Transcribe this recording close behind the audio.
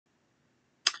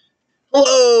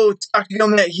Hello, it's Dr.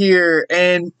 Gilmet here,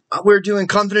 and we're doing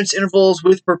confidence intervals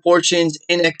with proportions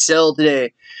in Excel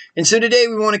today. And so today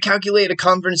we want to calculate a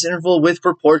confidence interval with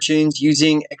proportions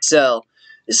using Excel.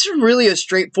 This is really a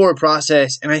straightforward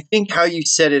process, and I think how you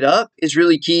set it up is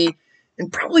really key, and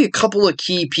probably a couple of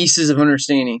key pieces of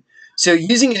understanding. So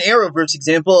using an Arrowverse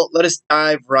example, let us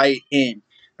dive right in.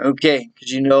 Okay,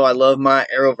 because you know I love my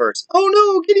Arrowverse. Oh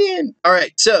no, get in!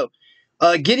 Alright, so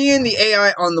Gideon, the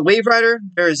AI on the WaveWriter,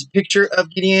 there is a picture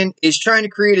of Gideon, is trying to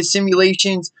create a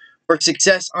simulation for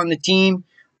success on the team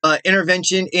for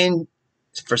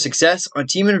success on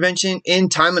team intervention in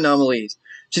time anomalies.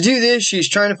 To do this, she's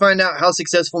trying to find out how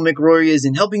successful McRory is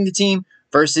in helping the team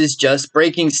versus just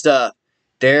breaking stuff.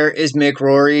 There is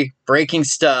McRory breaking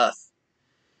stuff.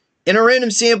 In a random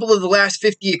sample of the last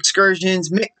 50 excursions,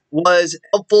 Mick was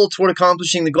helpful toward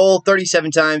accomplishing the goal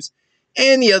 37 times,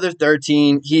 and the other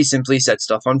 13, he simply set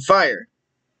stuff on fire.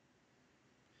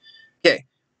 Okay,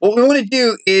 what we want to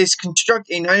do is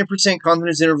construct a 90%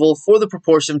 confidence interval for the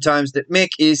proportion of times that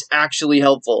Mick is actually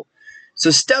helpful. So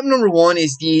step number one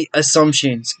is the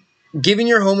assumptions. Given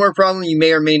your homework problem, you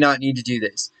may or may not need to do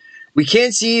this. We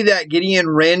can see that Gideon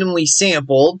randomly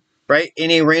sampled, right,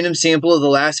 in a random sample of the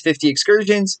last 50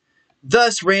 excursions.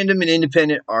 Thus, random and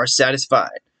independent are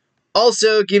satisfied.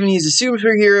 Also, given he's a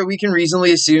superhero, we can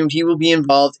reasonably assume he will be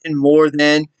involved in more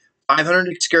than 500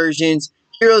 excursions.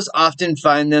 Heroes often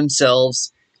find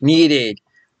themselves needed.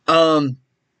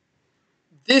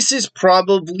 This is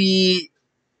probably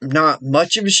not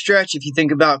much of a stretch if you think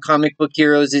about comic book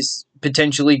heroes as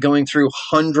potentially going through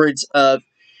hundreds of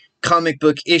comic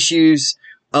book issues.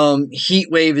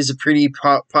 Heatwave is a pretty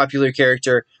popular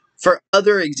character. For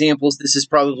other examples, this is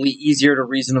probably easier to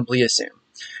reasonably assume.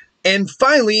 And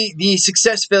finally, the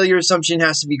success-failure assumption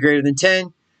has to be greater than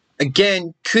 10.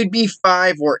 Again, could be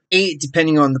 5 or 8,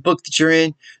 depending on the book that you're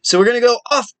in. So we're going to go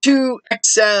off to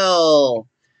Excel. All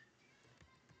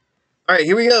right,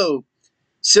 here we go.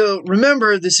 So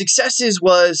remember, the successes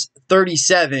was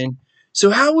 37.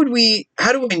 So how do I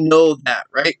know that,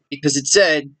 right? Because it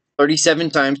said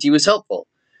 37 times he was helpful.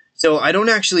 So I don't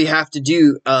actually have to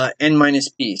do n minus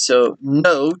p. So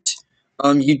note,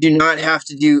 you do not have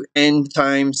to do n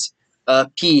times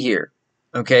p here,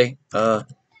 okay?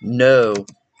 No,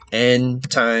 n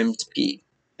times p,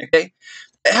 okay?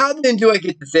 How then do I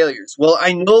get the failures? Well,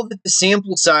 I know that the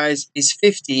sample size is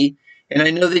 50, and I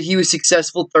know that he was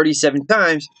successful 37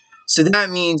 times, so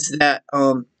that means that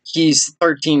he's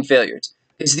 13 failures,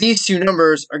 because these two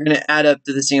numbers are going to add up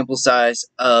to the sample size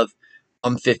of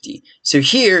 50. So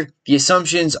here, the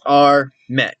assumptions are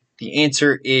met. The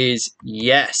answer is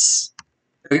yes.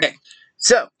 Okay,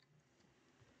 so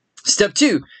step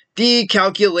 2, the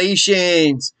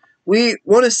calculations. We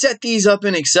want to set these up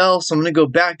in Excel, so I'm going to go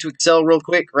back to Excel real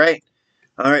quick, right?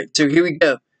 All right, so here we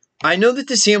go. I know that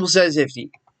the sample size is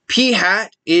 50. P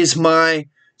hat is my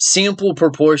sample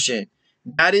proportion.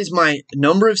 That is my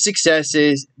number of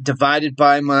successes divided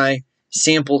by my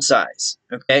sample size,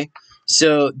 okay?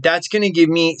 So that's going to give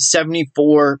me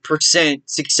 74%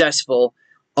 successful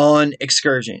on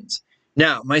excursions.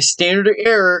 Now, my standard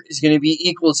error is going to be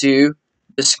equal to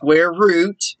the square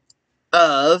root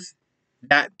of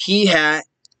that p hat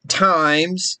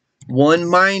times 1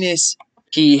 minus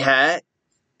p hat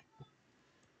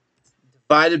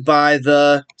divided by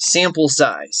the sample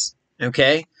size,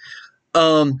 okay?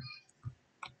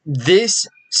 This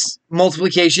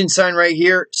multiplication sign right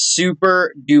here,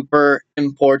 super duper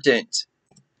important.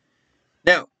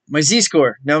 Now, my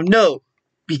z-score. Now note,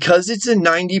 because it's a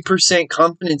 90%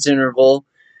 confidence interval,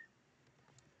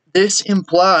 this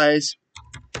implies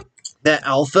that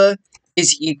alpha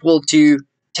is equal to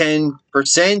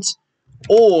 10%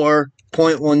 or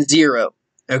 0.10,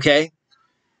 okay?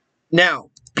 Now,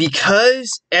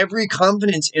 because every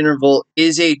confidence interval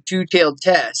is a two-tailed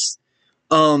test,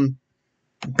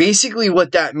 basically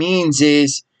what that means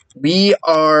is we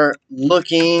are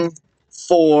looking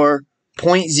for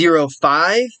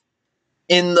 0.05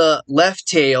 in the left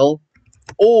tail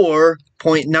or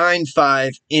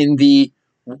 0.95 in the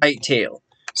right tail.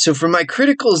 So for my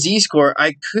critical z-score,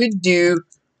 I could do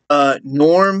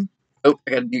norm. Oh,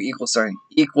 I got to do equal sign.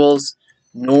 Equals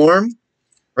norm,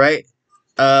 right?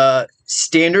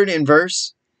 Standard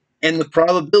inverse, and the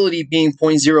probability being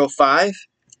 0.05.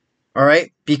 All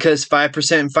right, because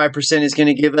 5% and 5% is going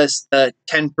to give us the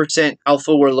 10%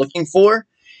 alpha we're looking for,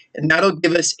 and that'll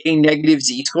give us a negative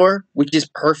z-score, which is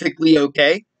perfectly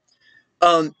okay.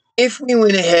 If we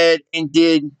went ahead and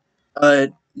did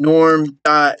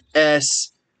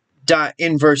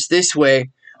norm.s.inverse this way,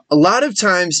 a lot of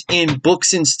times in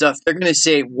books and stuff, they're going to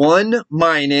say 1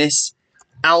 minus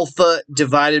alpha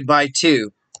divided by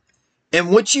 2. And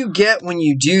what you get when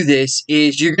you do this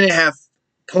is you're going to have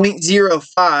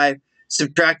 0.05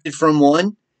 subtracted from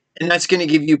 1, and that's going to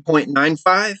give you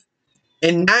 0.95,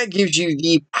 and that gives you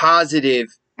the positive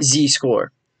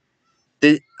z-score.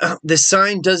 The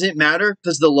sign doesn't matter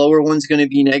because the lower one's going to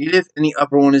be negative and the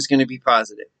upper one is going to be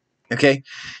positive. Okay?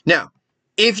 Now,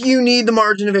 if you need the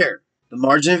margin of error, the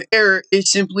margin of error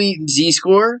is simply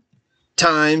z-score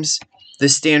times the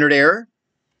standard error.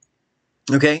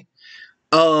 Okay?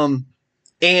 And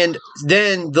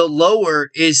then the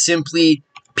lower is simply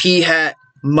p hat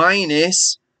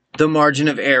minus the margin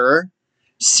of error.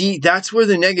 See, that's where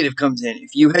the negative comes in.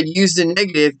 If you had used a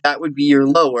negative, that would be your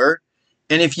lower.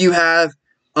 And if you have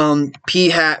p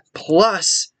hat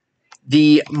plus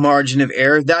the margin of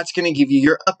error, that's going to give you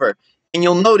your upper. And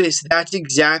you'll notice that's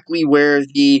exactly where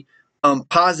the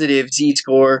positive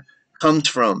z-score comes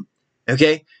from.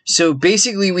 Okay, so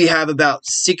basically we have about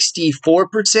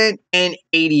 64% and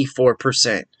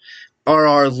 84% are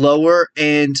our lower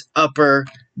and upper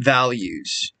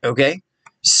values. Okay,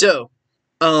 so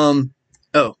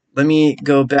let me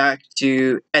go back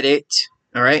to edit.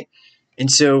 All right, and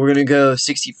so we're gonna go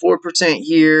 64%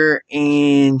 here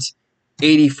and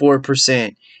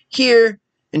 84% here.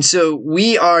 And so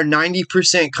we are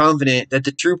 90% confident that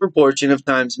the true proportion of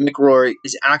times McRory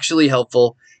is actually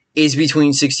helpful is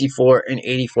between 64 and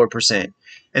 84%.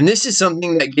 And this is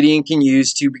something that Gideon can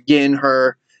use to begin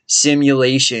her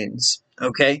simulations.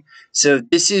 Okay, so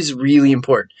this is really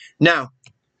important. Now,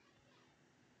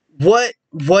 what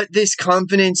this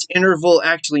confidence interval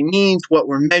actually means, what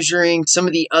we're measuring, some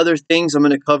of the other things I'm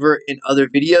going to cover in other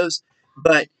videos.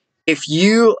 But if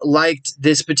you liked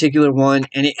this particular one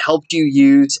and it helped you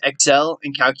use Excel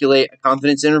and calculate a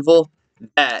confidence interval,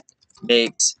 that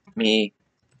makes me